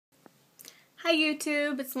Hi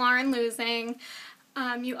YouTube, it's Lauren Losing.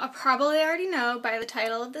 You probably already know by the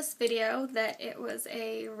title of this video that it was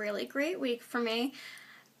a really great week for me,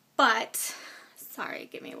 but, sorry,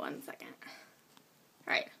 give me 1 second.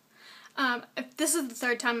 Alright, this is the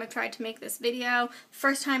third time I've tried to make this video.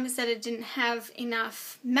 First time I said it didn't have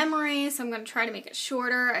enough memory, so I'm going to try to make it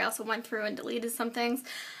shorter. I also went through and deleted some things.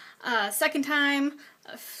 Second time,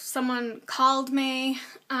 someone called me,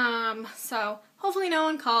 so hopefully no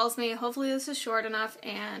one calls me. Hopefully this is short enough,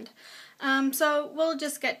 and so we'll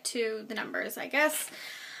just get to the numbers, I guess.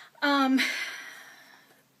 I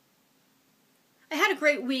had a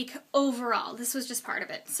great week overall. This was just part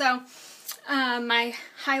of it. So my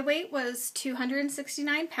high weight was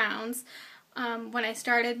 269 pounds. When I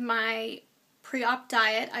started my pre-op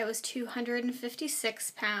diet, I was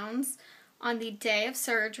 256 pounds. On the day of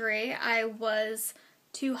surgery, I was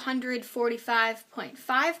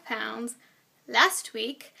 245.5 pounds. Last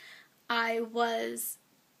week, I was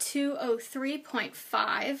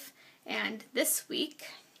 203.5, and this week,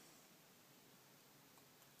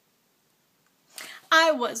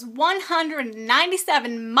 I was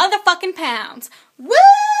 197 motherfucking pounds.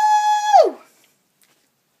 Woo!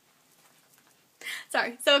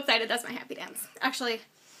 Sorry, so excited. That's my happy dance. Actually,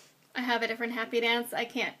 I have a different happy dance. I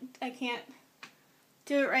can't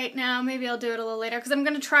do it right now. Maybe I'll do it a little later because I'm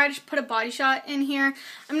going to try to put a body shot in here.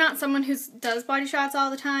 I'm not someone who does body shots all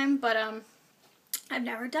the time, but I've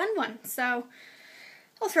never done one, so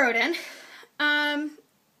I'll throw it in.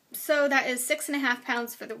 So that is 6.5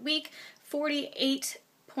 pounds for the week,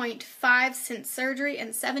 48.5 since surgery,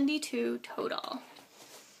 and 72 total.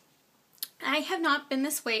 I have not been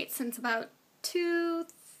this weight since about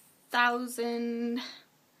 2000.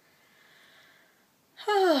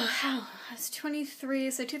 Oh, I was 23,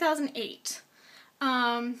 so 2008.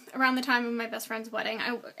 Around the time of my best friend's wedding.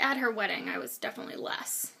 At her wedding, I was definitely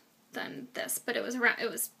less than this, but it was around,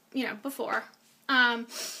 you know, before.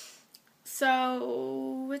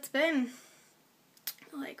 So it's been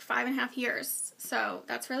like 5.5 years, so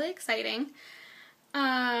that's really exciting.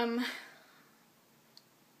 What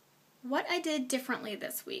I did differently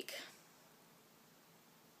this week?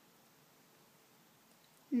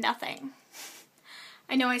 Nothing.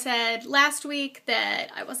 I know I said last week that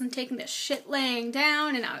I wasn't taking this shit laying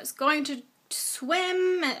down and I was going to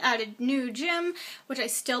swim at a new gym, which I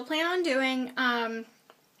still plan on doing. I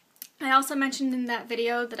also mentioned in that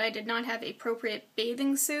video that I did not have appropriate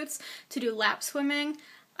bathing suits to do lap swimming.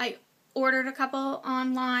 I ordered a couple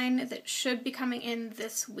online that should be coming in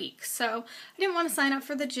this week. So I didn't want to sign up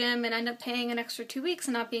for the gym and end up paying an extra 2 weeks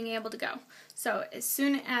and not being able to go. So as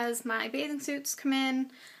soon as my bathing suits come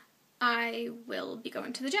in, I will be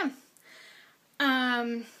going to the gym.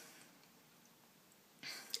 I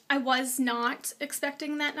was not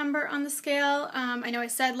expecting that number on the scale. I know I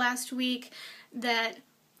said last week that,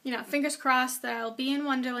 you know, fingers crossed that I'll be in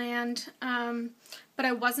Wonderland, but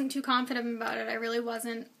I wasn't too confident about it. I really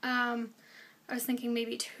wasn't. I was thinking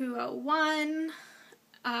maybe 201.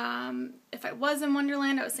 If I was in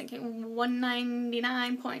Wonderland, I was thinking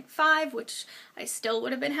 199.5, which I still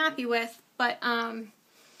would have been happy with, but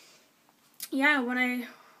yeah, when I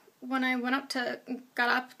got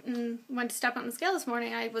up and went to step on the scale this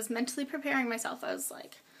morning, I was mentally preparing myself. I was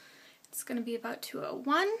like, it's going to be about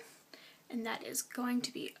 201, and that is going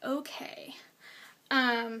to be okay.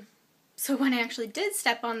 So when I actually did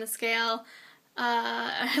step on the scale,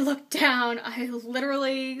 I looked down, I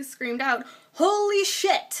literally screamed out, "Holy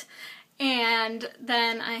shit!" And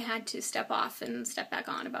then I had to step off and step back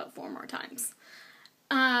on about 4 more times.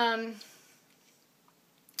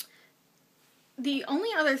 The only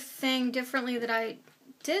other thing differently that I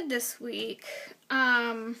did this week,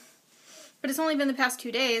 but it's only been the past 2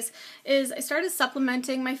 days, is I started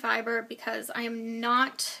supplementing my fiber because I am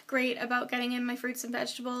not great about getting in my fruits and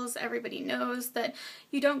vegetables. Everybody knows that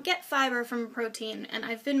you don't get fiber from protein, and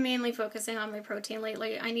I've been mainly focusing on my protein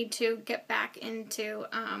lately. I need to get back into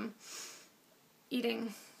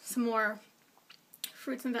eating some more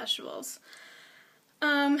fruits and vegetables.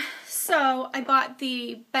 So I bought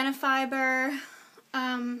the Benefiber,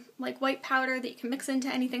 like white powder that you can mix into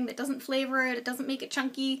anything that doesn't flavor it, it doesn't make it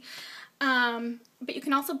chunky, but you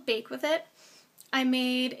can also bake with it. I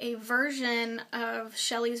made a version of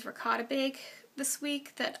Shelly's ricotta bake this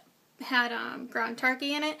week that had ground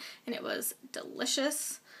turkey in it, and it was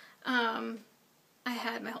delicious. I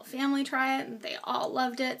had my whole family try it, and they all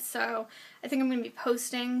loved it, so I think I'm going to be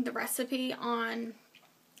posting the recipe on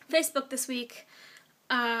Facebook this week.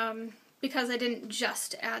 Because I didn't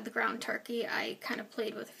just add the ground turkey, I kind of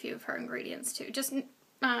played with a few of her ingredients too. Just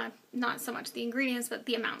not so much the ingredients, but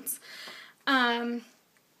the amounts.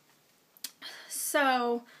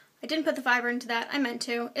 So I didn't put the fiber into that. I meant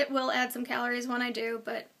to. It will add some calories when I do,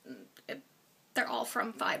 but they're all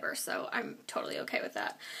from fiber, so I'm totally okay with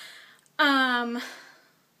that.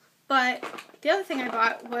 But the other thing I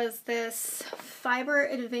bought was this Fiber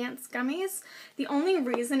Advanced Gummies. The only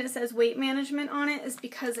reason it says weight management on it is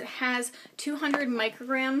because it has 200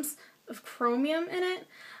 micrograms of chromium in it.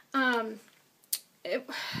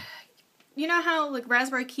 You know how like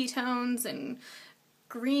raspberry ketones and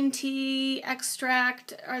green tea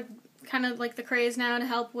extract are kind of like the craze now to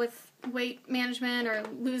help with weight management or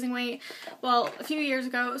losing weight? Well, a few years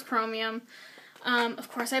ago it was chromium. Of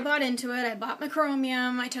course I bought into it. I bought my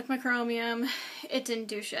chromium. I took my chromium. It didn't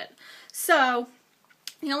do shit. So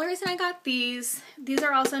the only reason I got these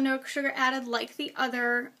are also no sugar added like the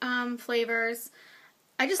other flavors.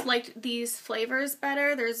 I just liked these flavors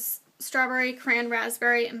better. There's strawberry, cran,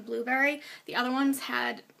 raspberry, and blueberry. The other ones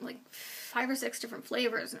had like 5 or 6 different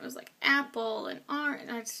flavors, and it was like apple and orange, and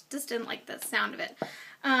I just didn't like the sound of it.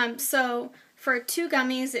 So for 2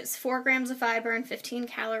 gummies, it's 4 grams of fiber and 15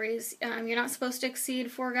 calories. You're not supposed to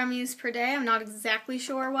exceed 4 gummies per day. I'm not exactly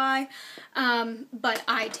sure why, but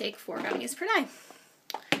I take 4 gummies per day.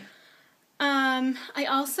 I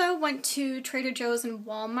also went to Trader Joe's and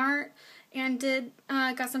Walmart and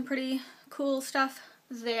got some pretty cool stuff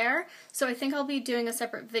there. So I think I'll be doing a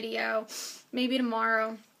separate video, maybe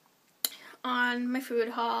tomorrow, on my food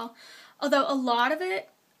haul. Although a lot of it,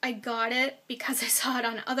 I got it because I saw it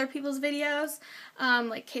on other people's videos,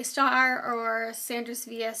 like K-Star or Sandra's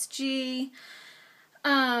VSG,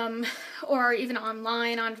 or even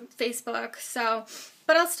online on Facebook. So,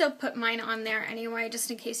 but I'll still put mine on there anyway,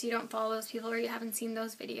 just in case you don't follow those people or you haven't seen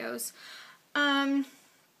those videos.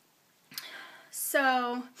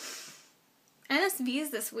 So,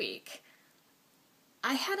 NSVs this week.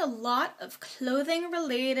 I had a lot of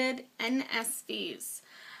clothing-related NSVs.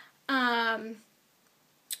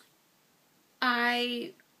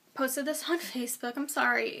 I posted this on Facebook. I'm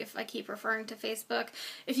sorry if I keep referring to Facebook.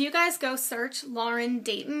 If you guys go search Lauren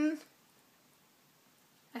Dayton,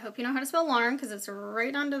 I hope you know how to spell Lauren because it's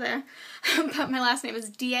right under there. But my last name is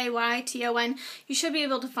D-A-Y-T-O-N. You should be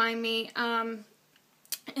able to find me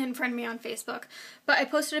and friend me on Facebook. But I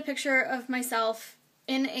posted a picture of myself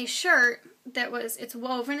in a shirt that it's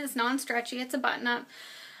woven, it's non-stretchy, it's a button-up.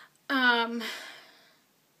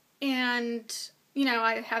 And you know,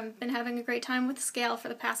 I haven't been having a great time with the scale for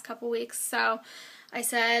the past couple weeks, so I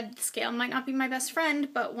said the scale might not be my best friend,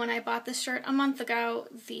 but when I bought this shirt a month ago,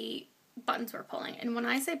 the buttons were pulling. And when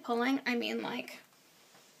I say pulling, I mean like,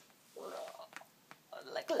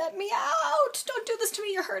 let me out! Don't do this to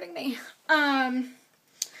me, you're hurting me.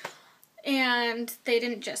 And they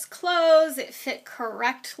didn't just close, it fit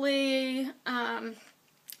correctly, so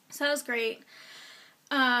that was great.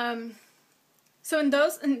 So in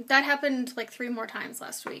those, and that happened like 3 more times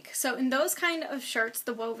last week. So in those kind of shirts,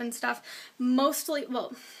 the woven stuff, mostly,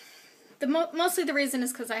 well, mostly the reason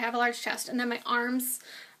is because I have a large chest, and then my arms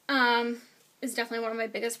is definitely one of my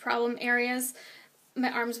biggest problem areas.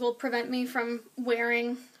 My arms will prevent me from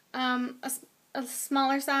wearing a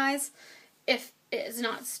smaller size if it is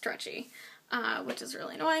not stretchy, which is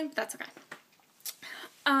really annoying, but that's okay.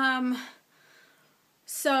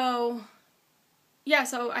 So yeah,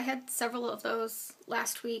 so I had several of those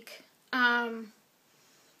last week.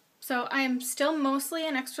 So I am still mostly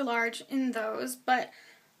an extra large in those, but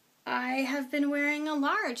I have been wearing a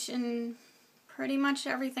large in pretty much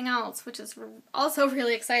everything else, which is also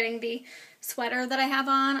really exciting. The sweater that I have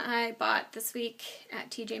on, I bought this week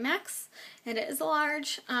at TJ Maxx, and it is a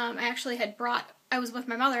large. I was with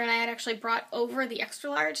my mother, and I had actually brought over the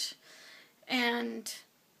extra large, and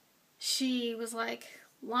she was like,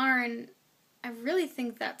 Lauren, I really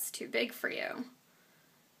think that's too big for you.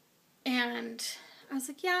 And I was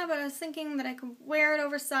like, yeah, but I was thinking that I could wear it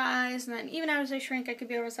oversized, and then even as I shrink, I could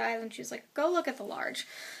be oversized. And she was like, go look at the large.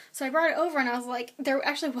 So I brought it over, and I was like, there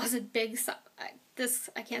actually was a big size. This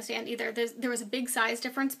I can't stand either. There was a big size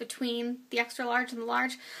difference between the extra large and the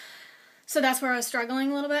large. So that's where I was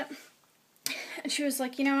struggling a little bit. And she was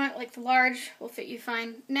like, you know what, like the large will fit you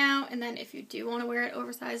fine now, and then if you do want to wear it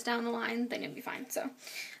oversized down the line, then you'll be fine. So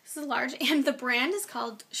this is large, and the brand is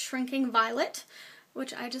called Shrinking Violet,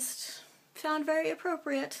 which I just found very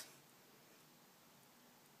appropriate.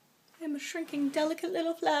 I'm a shrinking, delicate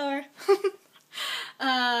little flower.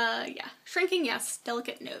 Yeah, shrinking, yes,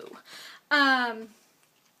 delicate, no.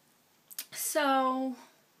 So,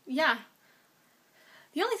 yeah.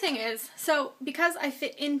 The only thing is, so because I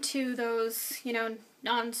fit into those, you know,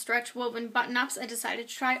 non-stretch woven button-ups, I decided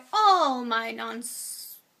to try all my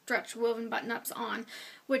non-stretch woven button-ups on,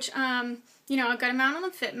 which, you know, a good amount of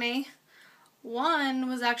them fit me. One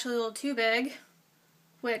was actually a little too big.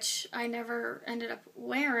 which I never ended up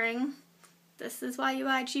wearing. This is why you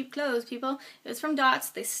buy cheap clothes, people. It was from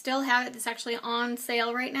Dots. They still have it. It's actually on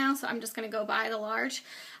sale right now, so I'm just going to go buy the large.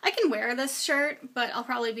 I can wear this shirt, but I'll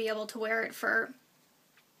probably be able to wear it for,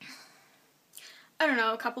 I don't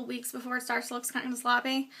know, a couple weeks before it starts to look kind of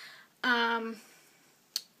sloppy. And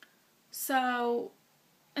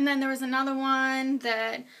then there was another one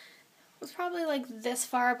that was probably like this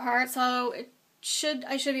far apart, so I should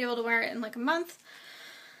be able to wear it in like a month.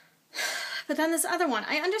 But then this other one,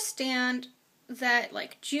 I understand that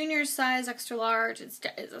like junior size extra large is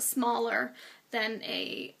a smaller than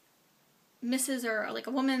a Mrs. or like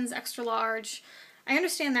a woman's extra large. I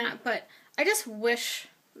understand that, but I just wish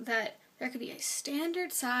that there could be a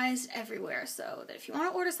standard size everywhere, so that if you want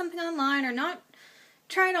to order something online or not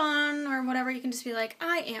try it on or whatever, you can just be like,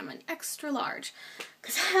 I am an extra large.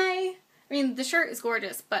 Because I mean, the shirt is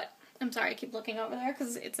gorgeous, but I'm sorry, I keep looking over there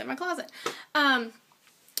because it's in my closet.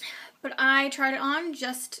 But I tried it on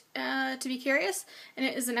just to be curious, and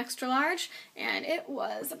it is an extra large, and it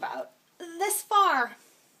was about this far,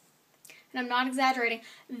 and I'm not exaggerating,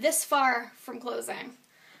 this far from closing.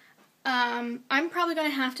 I'm probably going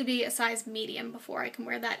to have to be a size medium before I can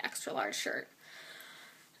wear that extra large shirt.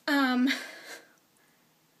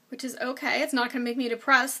 Which is okay. It's not going to make me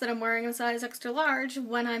depressed that I'm wearing a size extra large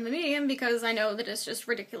when I'm a medium, because I know that it's just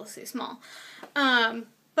ridiculously small.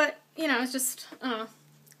 But, you know, it's just,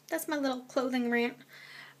 that's my little clothing rant.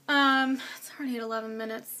 It's already at 11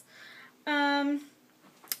 minutes. Oh,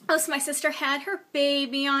 so my sister had her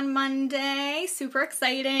baby on Monday. Super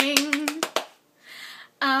exciting.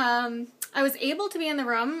 I was able to be in the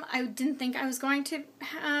room. I didn't think I was going to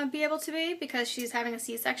be able to be, because she's having a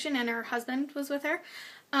C-section and her husband was with her.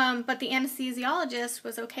 But the anesthesiologist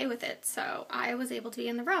was okay with it, so I was able to be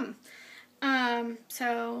in the room.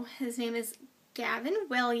 So his name is Gavin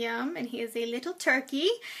William, and he is a little turkey.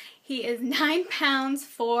 He is 9 pounds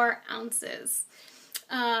 4 ounces.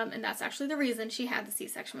 And that's actually the reason she had the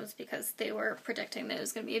C-section, was because they were predicting that it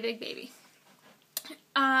was going to be a big baby.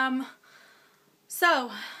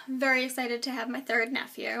 So, very excited to have my third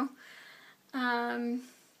nephew. What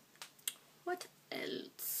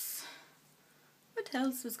else? What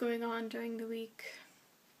else was going on during the week?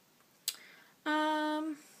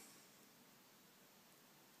 Oh,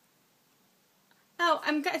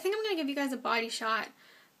 I think I'm going to give you guys a body shot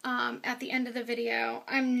at the end of the video.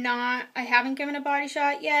 I haven't given a body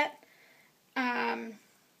shot yet.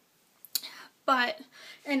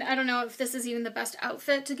 And I don't know if this is even the best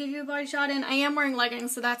outfit to give you a body shot in. I am wearing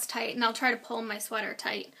leggings, so that's tight, and I'll try to pull my sweater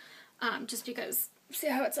tight, just because, see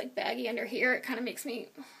how it's like baggy under here? It kind of makes me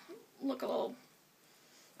look a little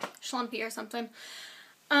schlumpy or something.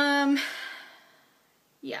 Yeah.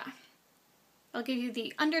 I'll give you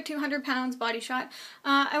the under 200 pounds body shot.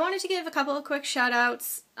 I wanted to give a couple of quick shout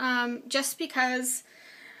outs, just because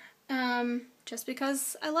I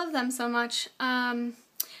love them so much.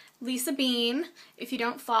 Lisa Bean, if you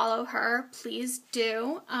don't follow her, please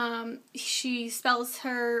do. She spells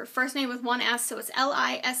her first name with one S, so it's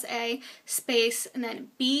Lisa space and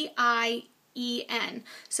then Bien.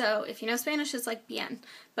 So if you know Spanish, it's like bien,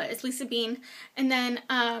 but it's Lisa Bean. And then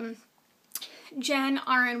Jen,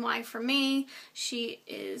 RNY for me. She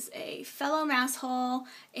is a fellow masshole,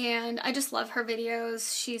 and I just love her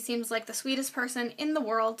videos. She seems like the sweetest person in the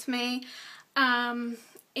world to me.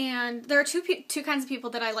 And there are two kinds of people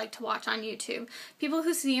that I like to watch on YouTube. People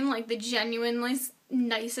who seem like the genuinely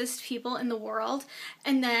nicest people in the world,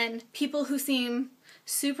 and then people who seem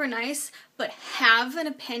super nice but have an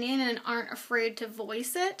opinion and aren't afraid to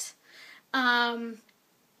voice it,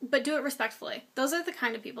 but do it respectfully. Those are the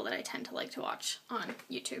kind of people that I tend to like to watch on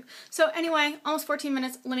YouTube. So anyway, almost 14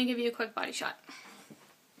 minutes. Let me give you a quick body shot.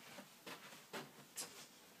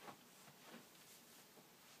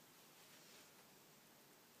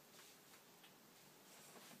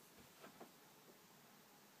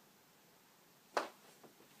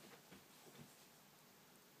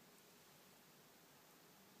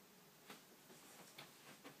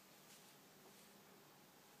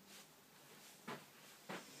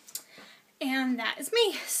 And that is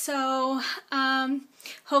me. So,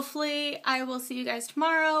 hopefully I will see you guys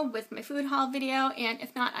tomorrow with my food haul video, and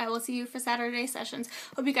if not, I will see you for Saturday sessions.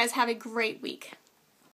 Hope you guys have a great week.